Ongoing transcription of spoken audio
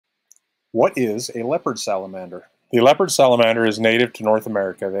What is a leopard salamander? The leopard salamander is native to North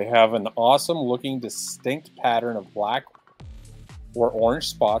America. They have an awesome looking distinct pattern of black or orange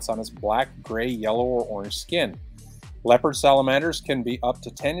spots on its black, gray, yellow, or orange skin. Leopard salamanders can be up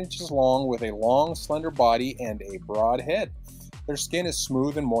to 10 inches long with a long, slender body and a broad head. Their skin is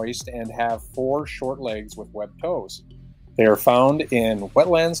smooth and moist and have 4 short legs with webbed toes. They are found in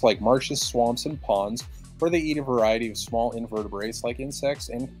wetlands like marshes, swamps, and ponds, where they eat a variety of small invertebrates like insects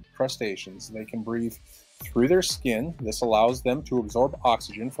and crustaceans. They can breathe through their skin. This allows them to absorb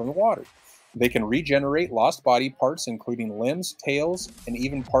oxygen from the water. They can regenerate lost body parts, including limbs, tails, and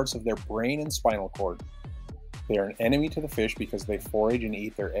even parts of their brain and spinal cord. They are an enemy to the fish because they forage and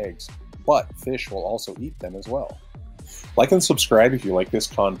eat their eggs, but fish will also eat them as well. Like and subscribe if you like this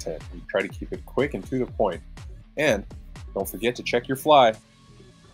content. We try to keep it quick and to the point. And don't forget to check your fly.